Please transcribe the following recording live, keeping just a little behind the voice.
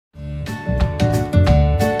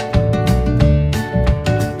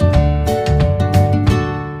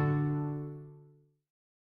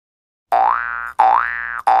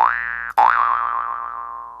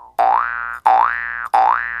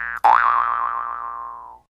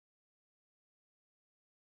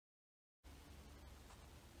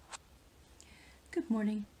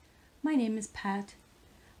morning. My name is Pat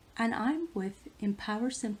and I'm with Empower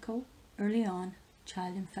Simcoe EarlyON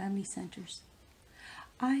Child and Family Centres.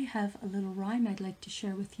 I have a little rhyme I'd like to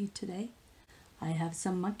share with you today. I have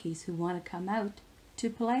some monkeys who want to come out to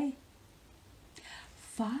play.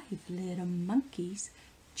 5 little monkeys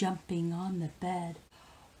jumping on the bed.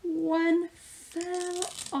 One fell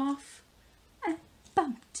off and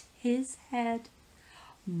bumped his head.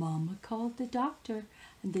 Mama called the doctor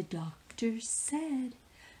and the doctor said,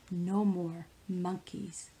 no more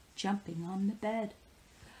monkeys jumping on the bed.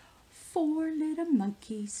 4 little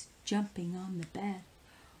monkeys jumping on the bed.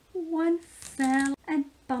 One fell and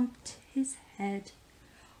bumped his head.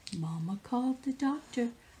 Mama called the doctor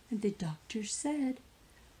and the doctor said,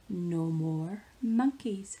 no more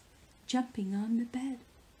monkeys jumping on the bed.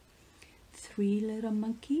 3 little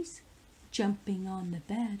monkeys jumping on the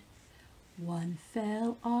bed. One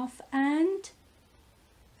fell off and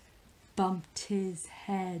bumped his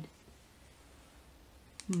head.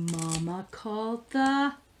 Mama called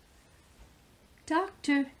the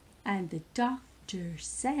doctor and the doctor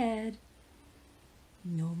said,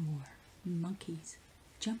 no more monkeys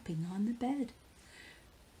jumping on the bed.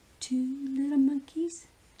 2 little monkeys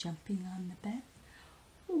jumping on the bed.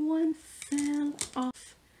 One fell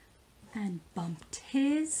off and bumped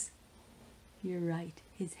his, you're right,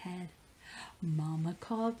 his head. Mama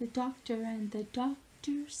called the doctor and the doctor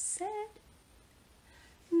said,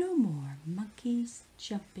 no more monkeys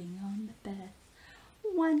jumping on the bed.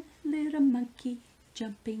 1 little monkey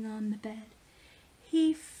jumping on the bed.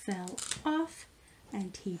 He fell off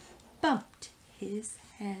and he bumped his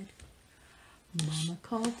head. Mama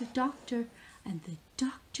called the doctor and the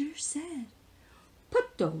doctor said,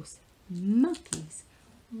 put those monkeys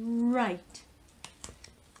right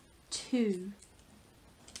to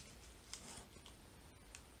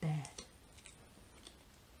bed.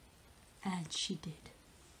 And she did.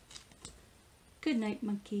 Good night,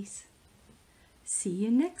 monkeys. See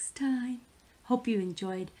you next time. Hope you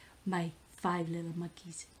enjoyed my 5 little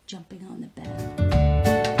monkeys jumping on the bed.